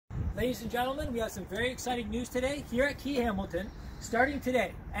Ladies and gentlemen, we have some very exciting news today here at Key Hamilton. Starting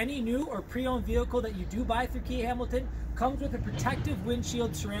today, any new or pre-owned vehicle that you do buy through Key Hamilton comes with a protective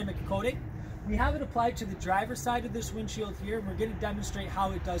windshield ceramic coating. We have it applied to the driver's side of this windshield here, and we're going to demonstrate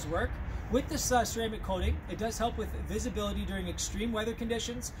how it does work. With this ceramic coating, it does help with visibility during extreme weather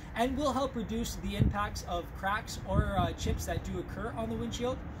conditions and will help reduce the impacts of cracks or chips that do occur on the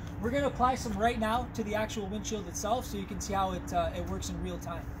windshield. We're going to apply some right now to the actual windshield itself so you can see how it works in real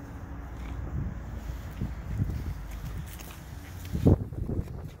time.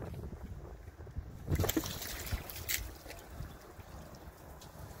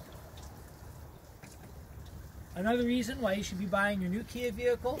 Another reason why you should be buying your new Kia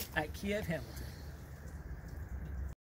vehicle at Kia of Hamilton.